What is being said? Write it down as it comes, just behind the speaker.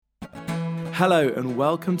Hello and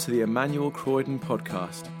welcome to the Emmanuel Croydon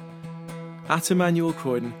podcast. At Emmanuel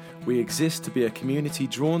Croydon, we exist to be a community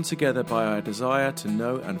drawn together by our desire to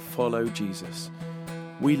know and follow Jesus.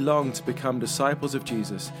 We long to become disciples of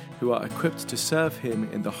Jesus who are equipped to serve him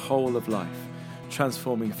in the whole of life,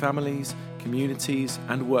 transforming families, communities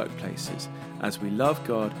and workplaces as we love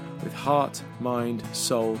God with heart, mind,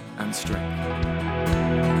 soul and strength.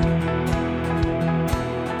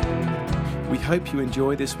 We hope you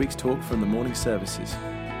enjoy this week's talk from the morning services.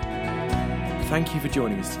 Thank you for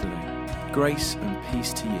joining us today. Grace and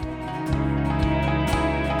peace to you.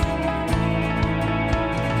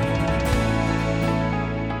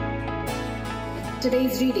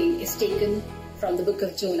 Today's reading is taken from the book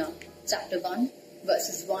of Jonah, chapter 1,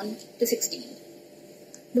 verses 1 to 16.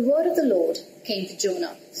 The word of the Lord came to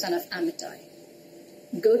Jonah, son of Amittai.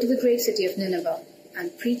 Go to the great city of Nineveh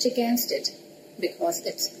and preach against it, because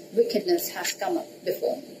its wickedness has come up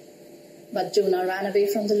before me. But Jonah ran away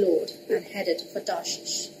from the Lord and headed for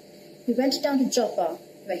Tarshish. He went down to Joppa,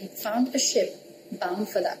 where he found a ship bound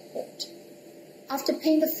for that port. After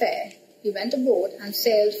paying the fare, he went aboard and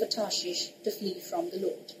sailed for Tarshish to flee from the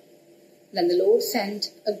Lord. Then the Lord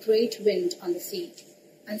sent a great wind on the sea,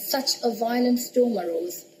 and such a violent storm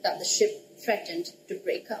arose that the ship threatened to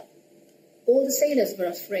break up. All the sailors were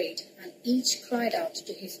afraid, and each cried out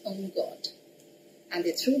to his own God. And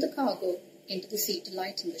they threw the cargo into the sea to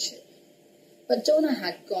lighten the ship. But Jonah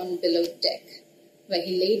had gone below deck, where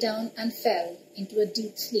he lay down and fell into a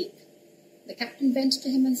deep sleep. The captain went to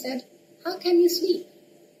him and said, "How can you sleep?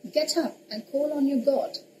 Get up and call on your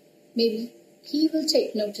God. Maybe he will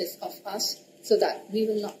take notice of us so that we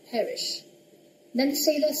will not perish." Then the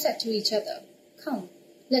sailors said to each other, "Come,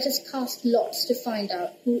 let us cast lots to find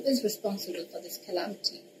out who is responsible for this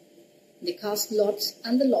calamity." They cast lots,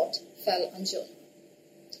 and the lot fell on Jonah.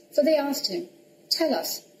 So they asked him, "Tell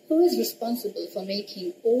us, who is responsible for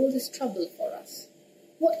making all this trouble for us?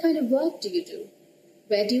 What kind of work do you do?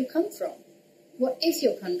 Where do you come from? What is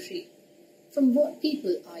your country? From what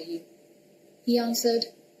people are you?" He answered,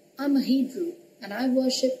 "I'm a Hebrew, and I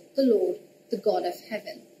worship the Lord, the God of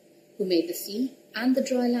heaven, who made the sea and the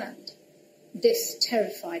dry land." This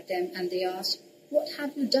terrified them, and they asked, "What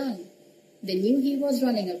have you done?" They knew he was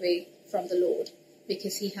running away from the Lord,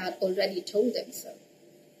 because he had already told them so.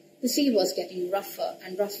 The sea was getting rougher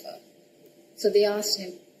and rougher. So they asked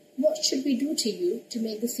him, "What should we do to you to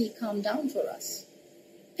make the sea calm down for us?"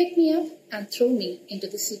 "Pick me up and throw me into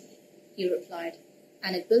the sea," he replied,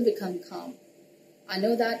 "and it will become calm. I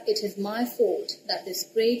know that it is my fault that this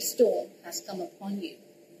great storm has come upon you."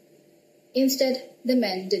 Instead, the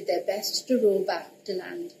men did their best to row back to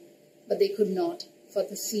land, but they could not, for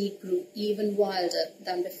the sea grew even wilder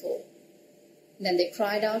than before. Then they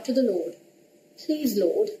cried out to the Lord, "Please,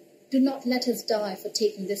 Lord, do not let us die for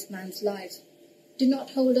taking this man's life. Do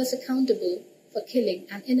not hold us accountable for killing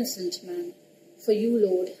an innocent man, for you,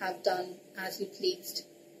 Lord, have done as you pleased."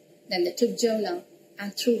 Then they took Jonah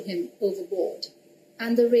and threw him overboard,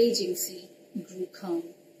 and the raging sea grew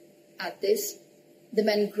calm. At this, the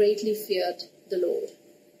men greatly feared the Lord,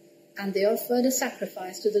 and they offered a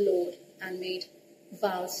sacrifice to the Lord and made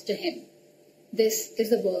vows to him. This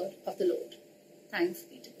is the word of the Lord. Thanks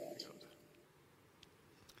be to God.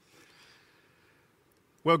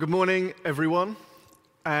 Well, good morning, everyone.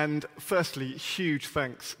 And firstly, huge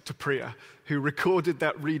thanks to Priya, who recorded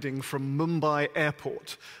that reading from Mumbai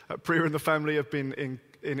Airport. Priya and the family have been in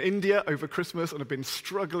India over Christmas and have been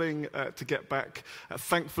struggling to get back.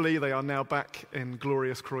 Thankfully, they are now back in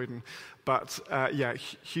glorious Croydon. But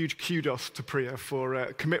huge kudos to Priya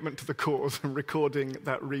for commitment to the cause and recording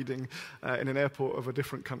that reading in an airport of a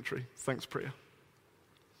different country. Thanks, Priya.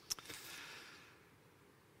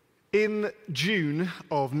 In June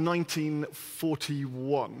of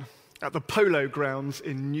 1941, at the Polo Grounds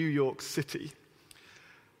in New York City,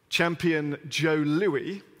 champion Joe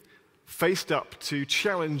Louis faced up to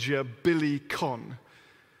challenger Billy Conn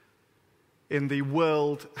in the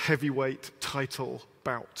World Heavyweight title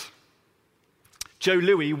bout. Joe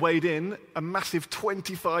Louis weighed in a massive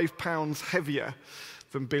 25 pounds heavier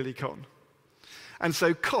than Billy Conn. And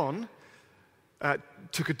so Conn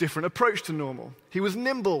took a different approach to normal. He was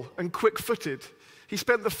nimble and quick-footed. He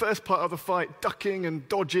spent the first part of the fight ducking and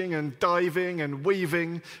dodging and diving and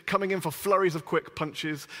weaving, coming in for flurries of quick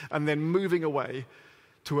punches, and then moving away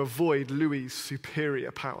to avoid Louis'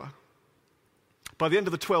 superior power. By the end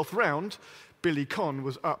of the 12th round, Billy Conn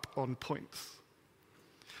was up on points.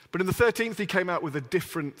 But in the 13th, he came out with a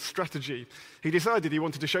different strategy. He decided he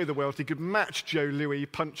wanted to show the world he could match Joe Louis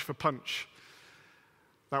punch for punch.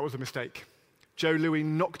 That was a mistake. Joe Louis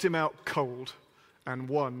knocked him out cold and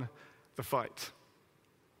won the fight.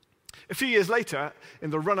 A few years later, in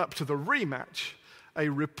the run-up to the rematch, a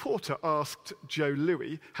reporter asked Joe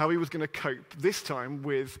Louis how he was going to cope this time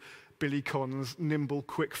with Billy Conn's nimble,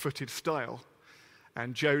 quick-footed style.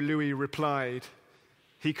 And Joe Louis replied,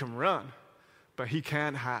 "He can run, but he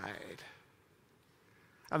can't hide."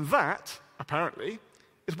 And that, apparently,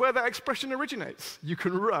 is where that expression originates. You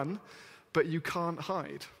can run, but you can't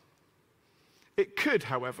hide. It could,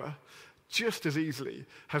 however, just as easily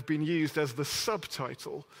have been used as the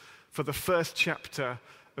subtitle for the first chapter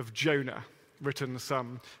of Jonah, written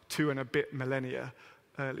some 2 and a bit millennia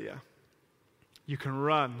earlier. You can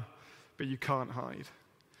run, but you can't hide.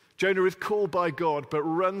 Jonah is called by God, but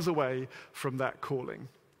runs away from that calling.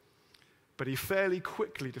 But he fairly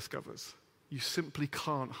quickly discovers you simply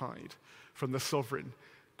can't hide from the sovereign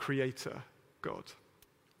creator God.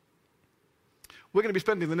 We're going to be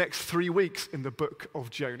spending the next 3 weeks in the book of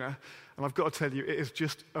Jonah, and I've got to tell you, it is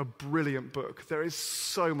just a brilliant book. There is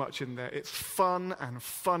so much in there. It's fun and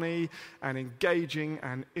funny and engaging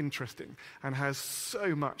and interesting and has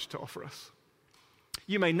so much to offer us.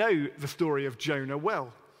 You may know the story of Jonah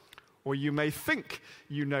well, or you may think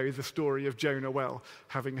you know the story of Jonah well,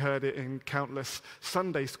 having heard it in countless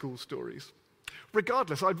Sunday school stories.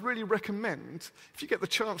 Regardless, I'd really recommend, if you get the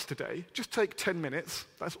chance today, just take 10 minutes,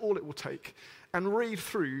 that's all it will take, and read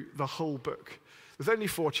through the whole book. There's only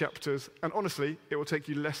 4 chapters, and honestly, it will take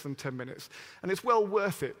you less than 10 minutes. And it's well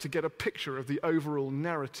worth it to get a picture of the overall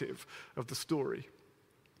narrative of the story.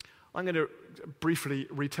 I'm going to briefly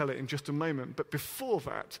retell it in just a moment, but before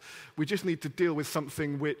that, we just need to deal with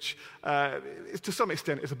something which, to some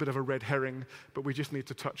extent, is a bit of a red herring, but we just need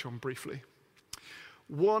to touch on briefly.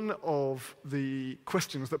 One of the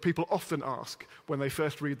questions that people often ask when they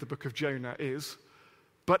first read the book of Jonah is,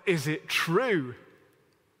 but is it true?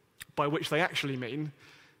 By which they actually mean,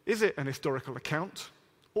 is it an historical account,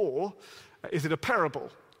 or is it a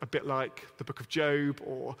parable, a bit like the book of Job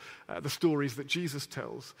or the stories that Jesus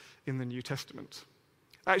tells in the New Testament?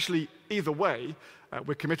 Actually, either way,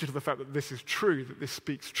 we're committed to the fact that this is true, that this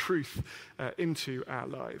speaks truth into our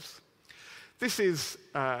lives. This is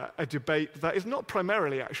a debate that is not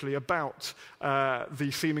primarily actually about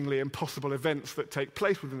the seemingly impossible events that take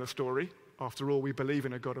place within the story. After all, we believe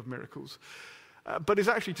in a God of miracles. But is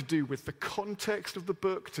actually to do with the context of the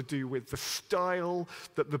book, to do with the style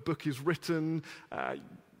that the book is written,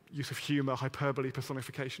 use of humor, hyperbole,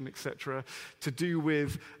 personification, etc., to do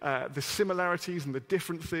with the similarities and the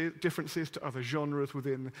differences to other genres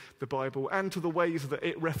within the Bible, and to the ways that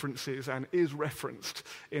it references and is referenced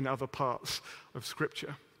in other parts of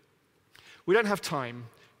Scripture. We don't have time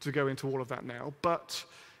to go into all of that now, but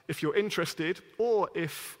if you're interested, or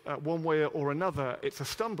if one way or another it's a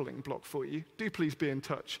stumbling block for you, do please be in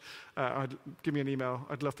touch. Give me an email.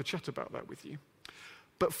 I'd love to chat about that with you.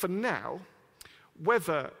 But for now,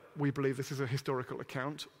 whether we believe this is a historical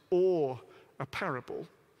account or a parable,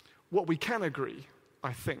 what we can agree,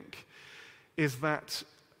 I think, is that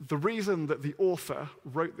the reason that the author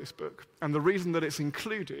wrote this book and the reason that it's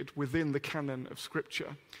included within the canon of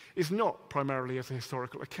Scripture is not primarily as a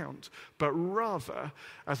historical account, but rather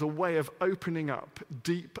as a way of opening up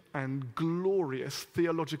deep and glorious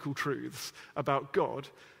theological truths about God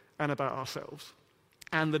and about ourselves,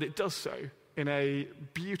 and that it does so in a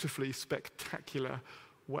beautifully spectacular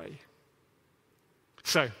way.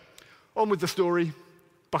 So, on with the story,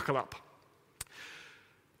 buckle up.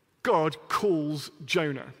 God calls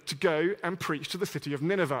Jonah to go and preach to the city of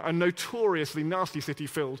Nineveh, a notoriously nasty city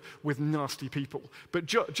filled with nasty people. But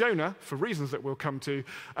Jonah, for reasons that we'll come to,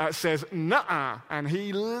 says, "Nuh-uh," and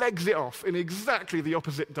he legs it off in exactly the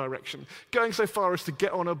opposite direction, going so far as to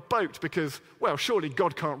get on a boat because, well, surely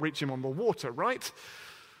God can't reach him on the water, right?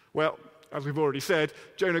 Well, as we've already said,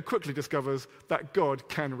 Jonah quickly discovers that God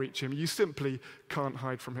can reach him. You simply can't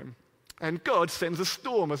hide from him. And God sends a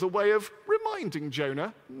storm as a way of reminding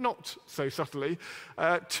Jonah, not so subtly,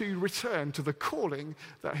 to return to the calling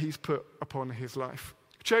that he's put upon his life.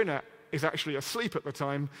 Jonah is actually asleep at the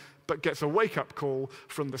time, but gets a wake-up call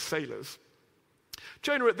from the sailors.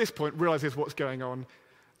 Jonah at this point realizes what's going on,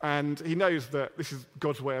 and he knows that this is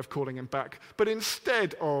God's way of calling him back. But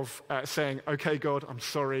instead of saying, "Okay, God, I'm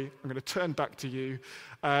sorry, I'm going to turn back to you,"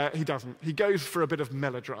 he doesn't. He goes for a bit of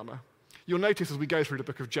melodrama. You'll notice as we go through the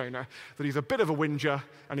book of Jonah that he's a bit of a whinger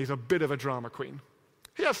and he's a bit of a drama queen.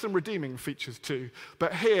 He has some redeeming features too,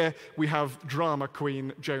 but here we have drama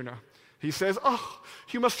queen Jonah. He says, "Oh,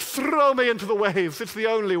 you must throw me into the waves, it's the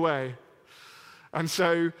only way." And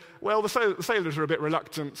so, well, the sailors are a bit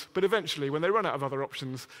reluctant, but eventually, when they run out of other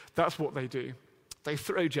options, that's what they do. They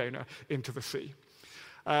throw Jonah into the sea.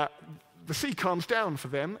 the sea calms down for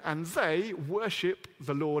them, and they worship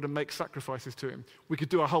the Lord and make sacrifices to him. We could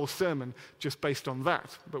do a whole sermon just based on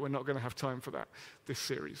that, but we're not going to have time for that this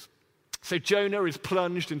series. So Jonah is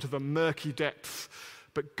plunged into the murky depths,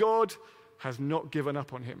 but God has not given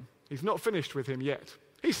up on him. He's not finished with him yet.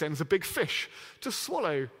 He sends a big fish to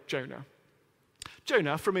swallow Jonah.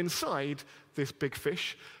 Jonah, from inside this big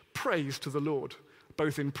fish, prays to the Lord,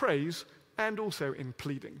 both in praise and also in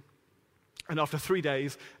pleading. And after 3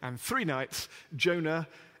 days and 3 nights, Jonah,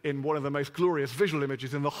 in one of the most glorious visual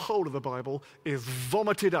images in the whole of the Bible, is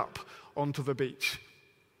vomited up onto the beach.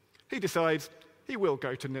 He decides he will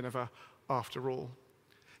go to Nineveh after all.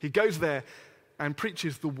 He goes there and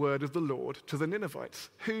preaches the word of the Lord to the Ninevites,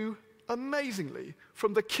 who, amazingly,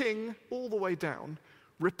 from the king all the way down,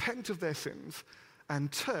 repent of their sins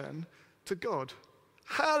and turn to God.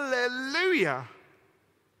 Hallelujah!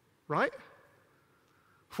 Right?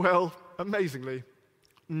 Well, amazingly,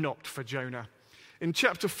 not for Jonah. In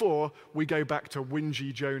chapter 4, we go back to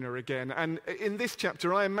whingy Jonah again. And in this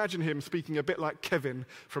chapter, I imagine him speaking a bit like Kevin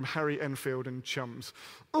from Harry Enfield and Chums.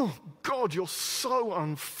 Oh, God, you're so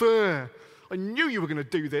unfair. I knew you were going to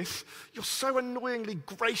do this. You're so annoyingly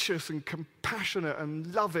gracious and compassionate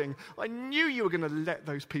and loving. I knew you were going to let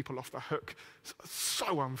those people off the hook.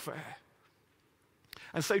 So unfair.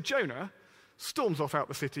 And so Jonah storms off out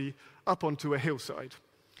the city up onto a hillside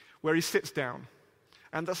where he sits down,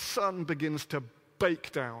 and the sun begins to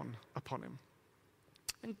bake down upon him.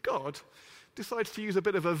 And God decides to use a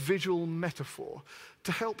bit of a visual metaphor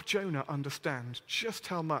to help Jonah understand just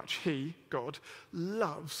how much he, God,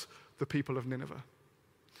 loves the people of Nineveh.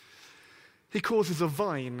 He causes a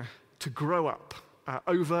vine to grow up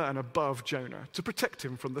over and above Jonah to protect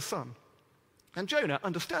him from the sun. And Jonah,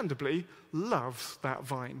 understandably, loves that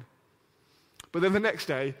vine. But then the next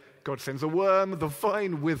day, God sends a worm, the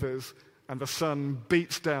vine withers, and the sun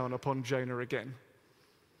beats down upon Jonah again.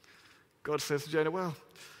 God says to Jonah, well,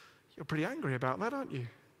 you're pretty angry about that, aren't you?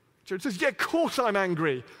 Jonah says, yeah, of course I'm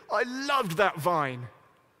angry. I loved that vine.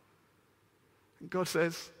 And God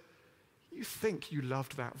says, you think you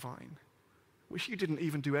loved that vine. Wish you didn't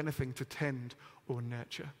even do anything to tend or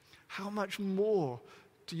nurture. How much more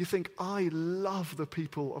do you think I love the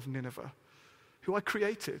people of Nineveh, who I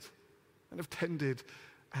created and have tended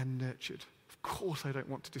and nurtured? Of course I don't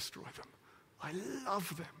want to destroy them. I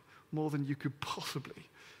love them more than you could possibly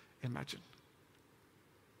imagine.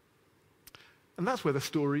 And that's where the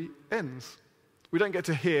story ends. We don't get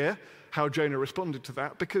to hear how Jonah responded to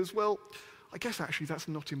that because, well, I guess actually that's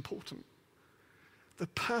not important. The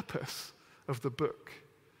purpose of the book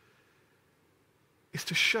is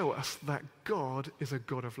to show us that God is a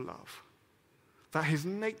God of love, that his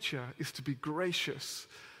nature is to be gracious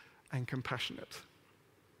and compassionate.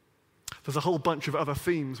 There's a whole bunch of other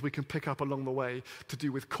themes we can pick up along the way to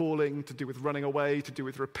do with calling, to do with running away, to do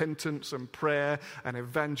with repentance and prayer and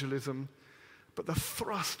evangelism. But the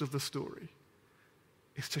thrust of the story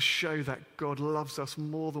is to show that God loves us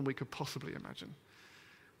more than we could possibly imagine,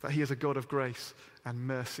 that he is a God of grace and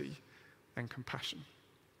mercy and compassion.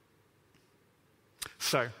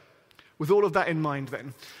 So, with all of that in mind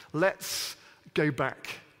then, let's go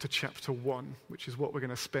back to chapter 1, which is what we're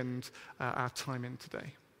going to spend our time in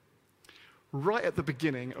today. Right at the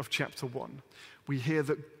beginning of chapter 1, we hear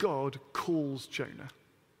that God calls Jonah.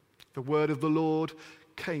 The word of the Lord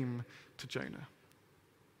came to Jonah.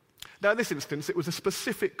 Now, in this instance, it was a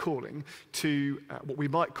specific calling to what we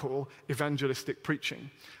might call evangelistic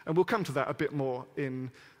preaching. And we'll come to that a bit more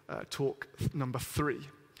in talk number 3.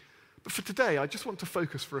 But for today, I just want to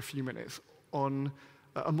focus for a few minutes on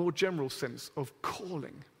a more general sense of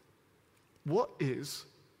calling. What is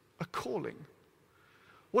a calling?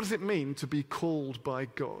 What does it mean to be called by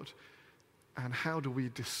God? And how do we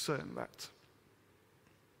discern that?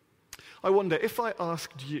 I wonder, if I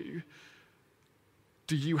asked you,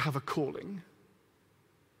 do you have a calling?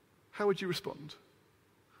 How would you respond?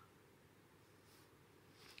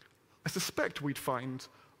 I suspect we'd find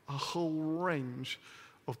a whole range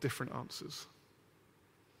of different answers.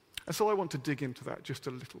 And so I want to dig into that just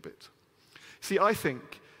a little bit. See, I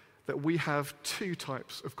think that we have 2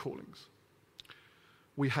 types of callings.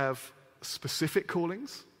 We have specific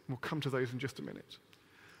callings, and we'll come to those in just a minute.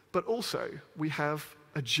 But also, we have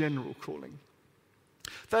a general calling.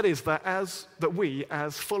 That is, that we,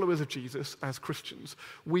 as followers of Jesus, as Christians,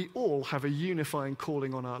 we all have a unifying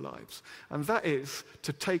calling on our lives. And that is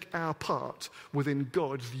to take our part within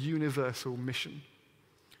God's universal mission.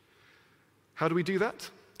 How do we do that?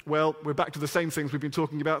 Well, we're back to the same things we've been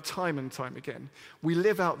talking about time and time again. We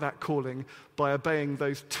live out that calling by obeying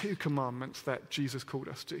those 2 commandments that Jesus called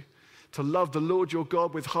us to love the Lord your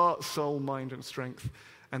God with heart, soul, mind, and strength,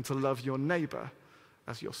 and to love your neighbor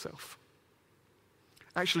as yourself.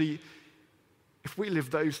 Actually, if we live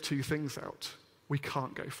those two things out, we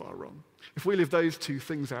can't go far wrong. If we live those two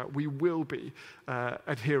things out, we will be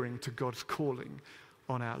adhering to God's calling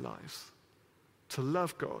on our lives, to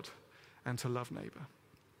love God and to love neighbor.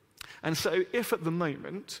 And so if at the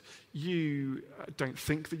moment you don't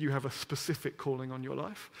think that you have a specific calling on your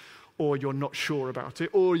life, or you're not sure about it,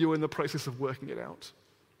 or you're in the process of working it out,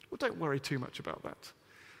 well, don't worry too much about that.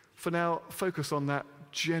 For now, focus on that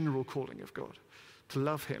general calling of God, to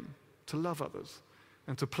love him, to love others,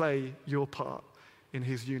 and to play your part in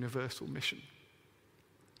his universal mission.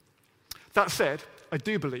 That said, I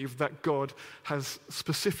do believe that God has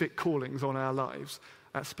specific callings on our lives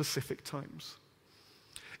at specific times.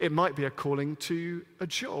 It might be a calling to a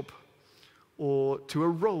job or to a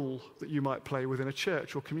role that you might play within a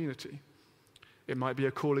church or community. It might be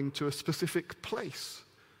a calling to a specific place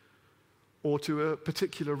or to a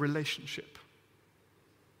particular relationship.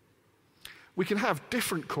 We can have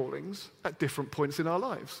different callings at different points in our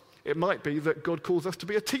lives. It might be that God calls us to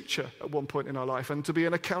be a teacher at one point in our life and to be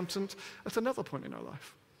an accountant at another point in our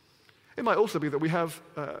life. It might also be that we have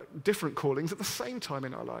different callings at the same time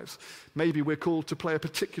in our lives. Maybe we're called to play a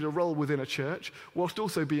particular role within a church whilst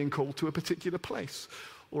also being called to a particular place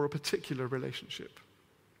or a particular relationship.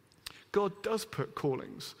 God does put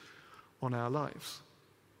callings on our lives.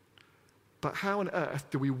 But how on earth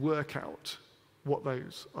do we work out what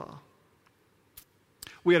those are?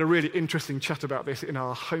 We had a really interesting chat about this in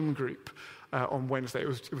our home group on Wednesday. It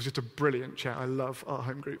was just a brilliant chat. I love our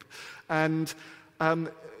home group. And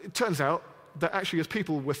it turns out that actually as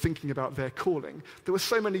people were thinking about their calling, there were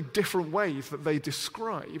so many different ways that they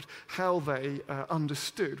described how they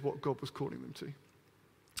understood what God was calling them to.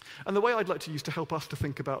 And the way I'd like to use to help us to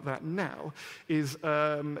think about that now is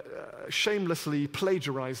shamelessly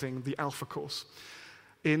plagiarizing the Alpha Course.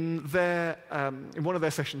 In one of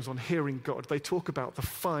their sessions on hearing God, they talk about the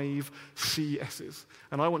 5 CSs.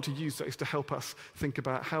 And I want to use those to help us think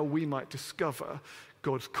about how we might discover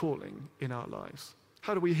God's calling in our lives.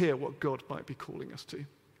 How do we hear what God might be calling us to?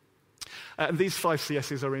 And these 5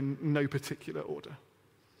 CSs are in no particular order.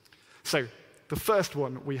 So, the first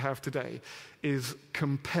one we have today is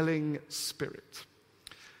compelling spirit.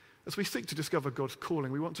 As we seek to discover God's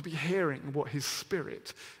calling, we want to be hearing what his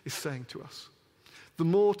Spirit is saying to us. The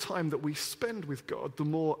more time that we spend with God, the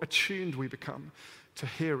more attuned we become to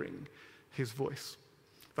hearing his voice.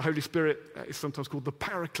 The Holy Spirit is sometimes called the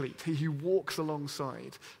Paraclete, he who walks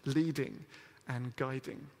alongside, leading and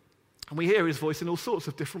guiding. And we hear his voice in all sorts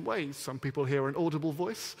of different ways. Some people hear an audible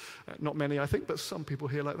voice, not many I think, but some people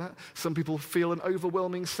hear like that. Some people feel an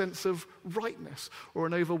overwhelming sense of rightness or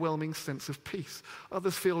an overwhelming sense of peace.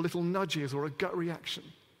 Others feel little nudges or a gut reaction.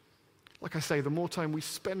 Like I say, the more time we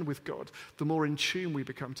spend with God, the more in tune we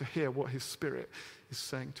become to hear what his Spirit is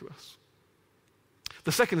saying to us.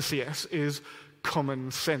 The second CS is common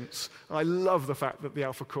sense. I love the fact that the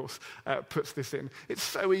Alpha Course puts this in. It's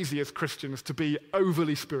so easy as Christians to be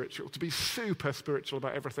overly spiritual, to be super spiritual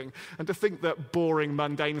about everything, and to think that boring,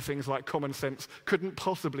 mundane things like common sense couldn't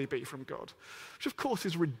possibly be from God. Which of course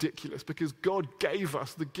is ridiculous, because God gave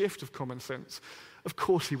us the gift of common sense. Of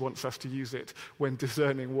course he wants us to use it when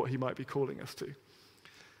discerning what he might be calling us to.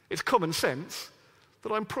 It's common sense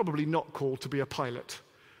that I'm probably not called to be a pilot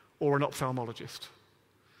or an ophthalmologist.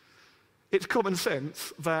 It's common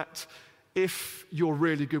sense that if you're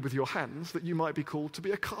really good with your hands, that you might be called to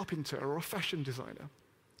be a carpenter or a fashion designer.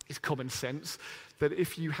 It's common sense that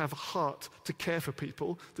if you have a heart to care for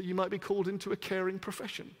people, that you might be called into a caring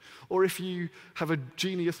profession. Or if you have a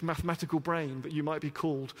genius mathematical brain, that you might be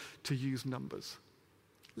called to use numbers.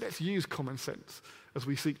 Let's use common sense as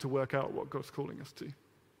we seek to work out what God's calling us to.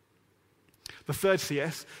 The third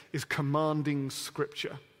CS is commanding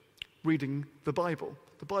Scripture, reading the Bible.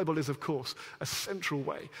 The Bible is, of course, a central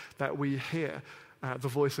way that we hear the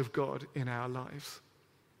voice of God in our lives.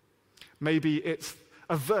 Maybe it's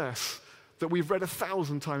a verse that we've read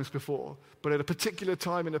 1,000 times before, but at a particular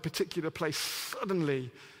time in a particular place,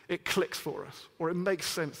 suddenly it clicks for us, or it makes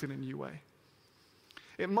sense in a new way.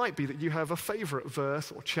 It might be that you have a favorite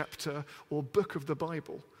verse or chapter or book of the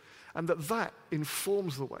Bible, and that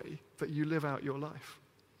informs the way that you live out your life.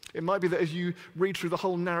 It might be that as you read through the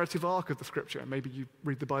whole narrative arc of the Scripture, maybe you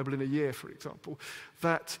read the Bible in a year, for example,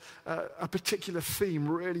 that a particular theme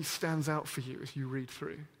really stands out for you as you read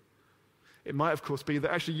through. It might, of course, be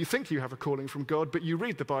that actually you think you have a calling from God, but you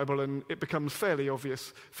read the Bible and it becomes fairly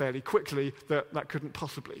obvious fairly quickly that that couldn't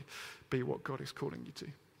possibly be what God is calling you to.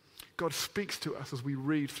 God speaks to us as we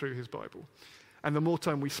read through his Bible. And the more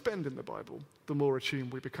time we spend in the Bible, the more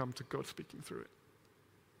attuned we become to God speaking through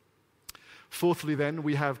it. Fourthly, then,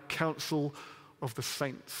 we have counsel of the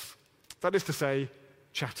saints. That is to say,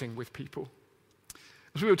 chatting with people.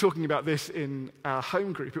 As we were talking about this in our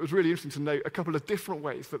home group, it was really interesting to note a couple of different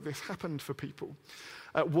ways that this happened for people.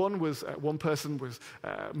 One person was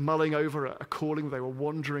mulling over a calling they were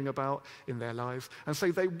wondering about in their lives, and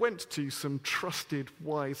so they went to some trusted,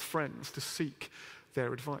 wise friends to seek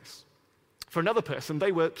their advice. For another person,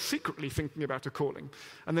 they were secretly thinking about a calling,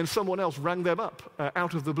 and then someone else rang them up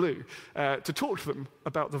out of the blue to talk to them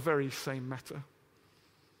about the very same matter.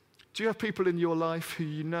 Do you have people in your life who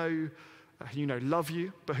you know love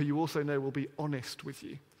you, but who you also know will be honest with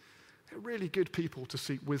you? They're really good people to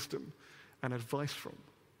seek wisdom and advice from.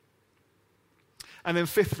 And then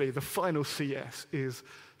fifthly, the final CS is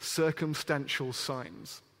circumstantial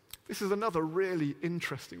signs. This is another really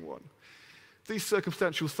interesting one. These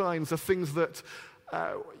circumstantial signs are things that,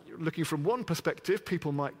 looking from one perspective,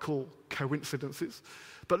 people might call coincidences.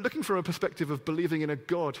 But looking from a perspective of believing in a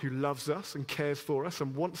God who loves us and cares for us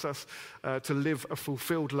and wants us to live a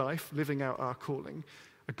fulfilled life, living out our calling,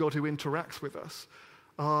 a God who interacts with us,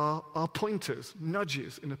 are pointers,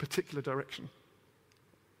 nudges in a particular direction.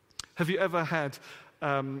 Have you ever had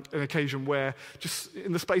an occasion where just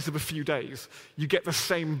in the space of a few days, you get the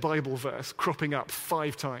same Bible verse cropping up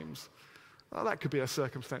 5 times? Well, that could be a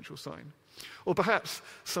circumstantial sign. Or perhaps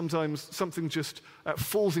sometimes something just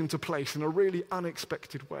falls into place in a really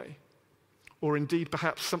unexpected way. Or indeed,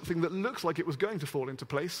 perhaps something that looks like it was going to fall into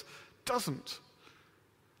place doesn't.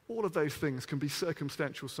 All of those things can be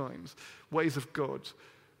circumstantial signs, ways of God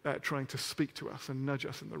trying to speak to us and nudge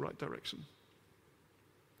us in the right direction.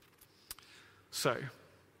 So,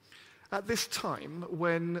 at this time,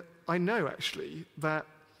 when I know actually that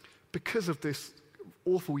because of this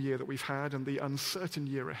awful year that we've had and the uncertain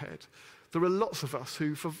year ahead, there are lots of us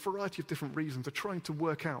who, for a variety of different reasons, are trying to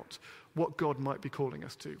work out what God might be calling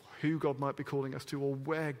us to, who God might be calling us to, or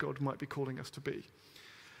where God might be calling us to be.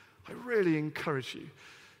 I really encourage you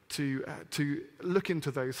to look into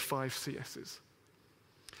those 5 CSs.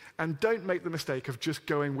 And don't make the mistake of just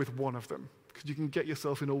going with one of them, because you can get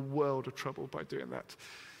yourself in a world of trouble by doing that.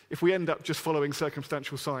 If we end up just following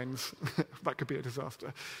circumstantial signs, that could be a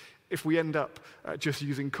disaster. If we end up just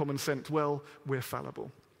using common sense, well, we're fallible.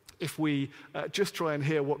 If we just try and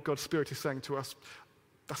hear what God's Spirit is saying to us,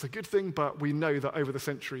 that's a good thing, but we know that over the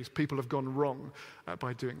centuries, people have gone wrong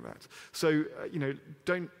by doing that. So,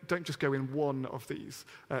 don't just go in one of these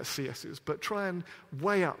CSs, but try and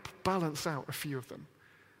weigh up, balance out a few of them.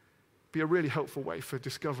 Be a really helpful way for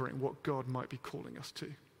discovering what God might be calling us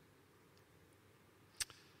to.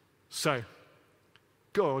 So,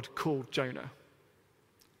 God called Jonah.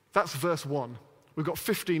 That's verse 1. We've got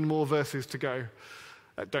 15 more verses to go.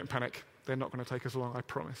 Don't panic. They're not going to take us long, I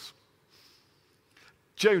promise.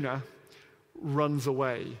 Jonah runs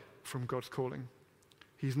away from God's calling.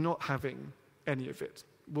 He's not having any of it.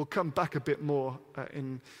 We'll come back a bit more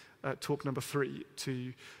in talk number 3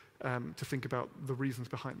 to think about the reasons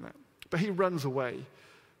behind that. But he runs away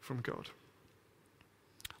from God.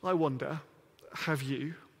 I wonder, have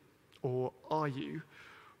you or are you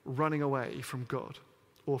running away from God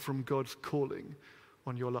or from God's calling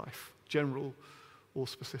on your life, general or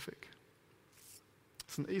specific?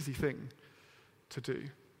 It's an easy thing to do,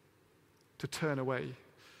 to turn away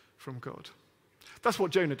from God. That's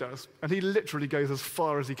what Jonah does, and he literally goes as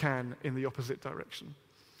far as he can in the opposite direction.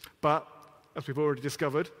 But, as we've already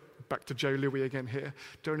discovered, back to Joe Louis again here,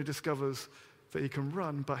 Jonah discovers that he can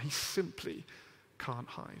run, but he simply can't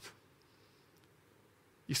hide.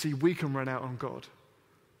 You see, we can run out on God,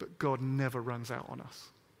 but God never runs out on us.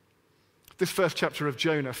 This first chapter of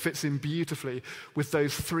Jonah fits in beautifully with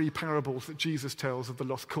those 3 parables that Jesus tells of the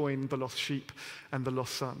lost coin, the lost sheep, and the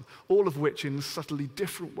lost son, all of which in subtly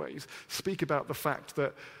different ways speak about the fact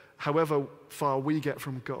that however far we get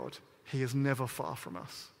from God, he is never far from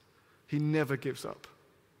us. He never gives up.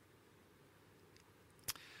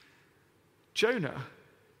 Jonah,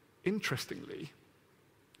 interestingly,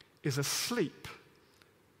 is asleep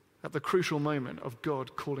at the crucial moment of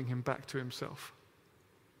God calling him back to himself.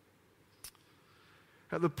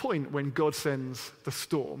 At the point when God sends the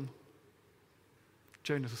storm,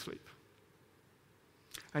 Jonah's asleep.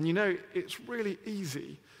 And it's really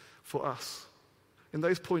easy for us, in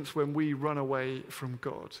those points when we run away from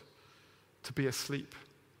God, to be asleep.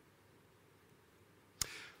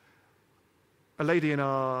 A lady in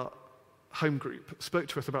our home group spoke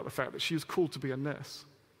to us about the fact that she was called to be a nurse.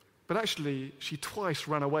 But actually, she twice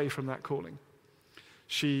ran away from that calling.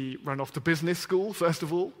 She ran off to business school, first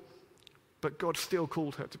of all, but God still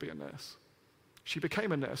called her to be a nurse. She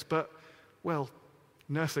became a nurse, but,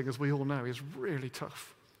 nursing, as we all know, is really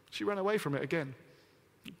tough. She ran away from it again.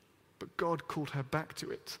 but God called her back to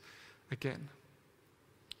it again.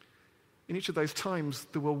 In each of those times,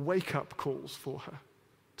 there were wake-up calls for her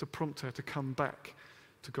to prompt her to come back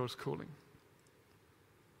to God's calling.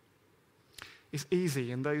 It's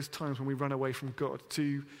easy in those times when we run away from God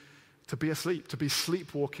to be asleep, to be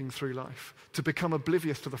sleepwalking through life, to become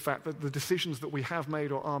oblivious to the fact that the decisions that we have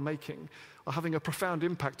made or are making are having a profound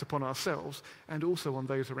impact upon ourselves and also on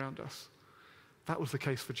those around us. That was the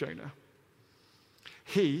case for Jonah.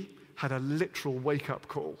 He had a literal wake-up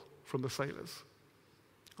call from the sailors.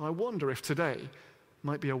 I wonder if today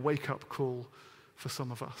might be a wake-up call for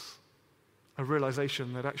some of us. A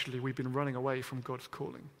realization that actually we've been running away from God's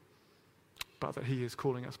calling, but that he is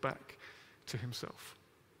calling us back to himself.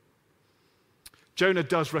 Jonah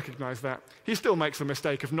does recognize that. He still makes the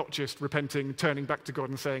mistake of not just repenting, turning back to God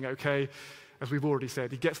and saying, okay, as we've already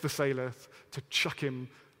said, he gets the sailors to chuck him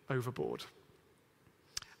overboard.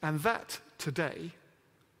 And that today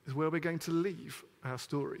is where we're going to leave our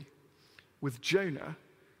story, with Jonah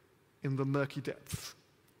in the murky depths.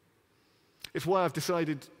 It's why I've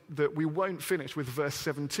decided that we won't finish with verse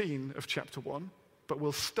 17 of chapter 1, but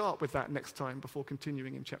we'll start with that next time before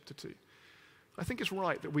continuing in chapter 2. I think it's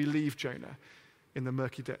right that we leave Jonah in the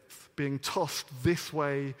murky depths, being tossed this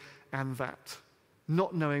way and that,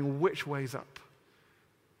 not knowing which way's up,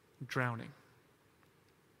 drowning.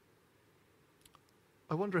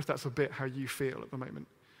 I wonder if that's a bit how you feel at the moment.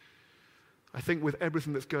 I think with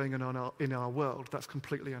everything that's going on in our world, that's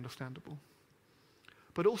completely understandable.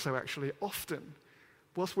 But also, actually, often,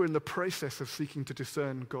 whilst we're in the process of seeking to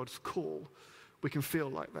discern God's call, we can feel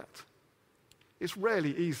like that. It's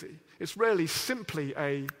rarely easy. It's rarely simply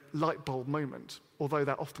a light bulb moment, although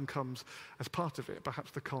that often comes as part of it,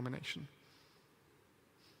 perhaps the culmination.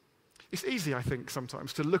 It's easy, I think,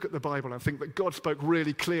 sometimes to look at the Bible and think that God spoke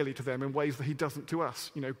really clearly to them in ways that he doesn't to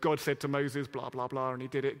us. You know, God said to Moses, blah, blah, blah, and he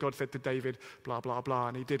did it. God said to David, blah, blah, blah,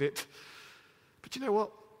 and he did it. But you know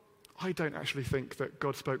what? I don't actually think that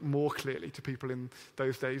God spoke more clearly to people in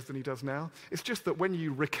those days than he does now. It's just that when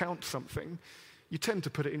you recount something, you tend to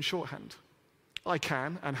put it in shorthand. I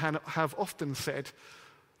can and have often said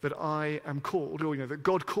that I am called, or that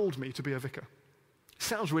God called me to be a vicar.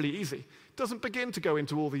 Sounds really easy. Doesn't begin to go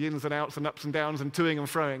into all the ins and outs and ups and downs and toing and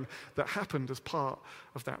froing that happened as part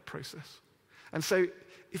of that process. And so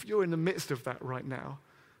if you're in the midst of that right now,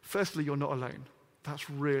 firstly, you're not alone. That's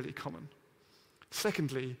really common.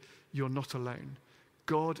 Secondly, you're not alone.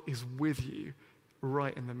 God is with you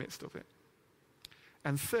right in the midst of it.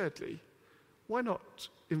 And thirdly, why not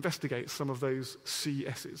investigate some of those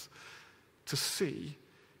CSs to see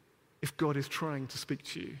if God is trying to speak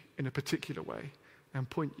to you in a particular way and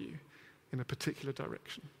point you in a particular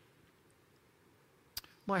direction?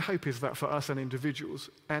 My hope is that for us as individuals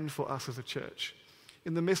and for us as a church,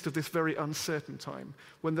 in the midst of this very uncertain time,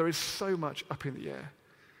 when there is so much up in the air,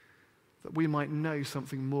 that we might know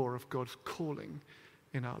something more of God's calling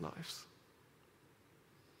in our lives.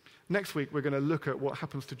 Next week, we're going to look at what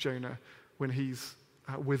happens to Jonah when he's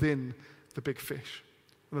within the big fish.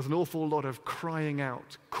 And there's an awful lot of crying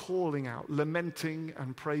out, calling out, lamenting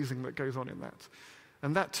and praising that goes on in that.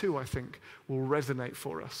 And that too, I think, will resonate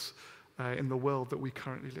for us in the world that we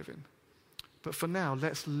currently live in. But for now,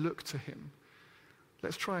 let's look to him.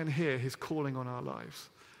 Let's try and hear his calling on our lives,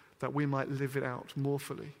 that we might live it out more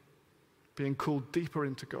fully, being called deeper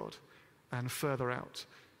into God and further out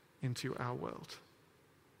into our world.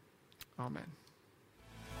 Amen.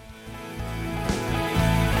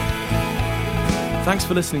 Thanks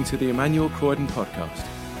for listening to the Emmanuel Croydon podcast.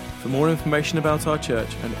 For more information about our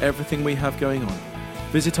church and everything we have going on,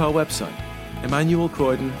 visit our website,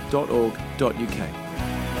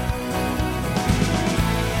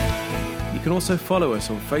 emmanuelcroydon.org.uk. You can also follow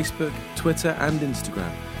us on Facebook, Twitter and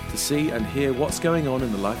Instagram to see and hear what's going on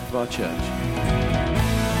in the life of our church.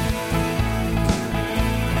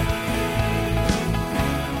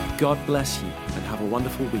 God bless you and have a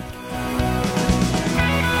wonderful week.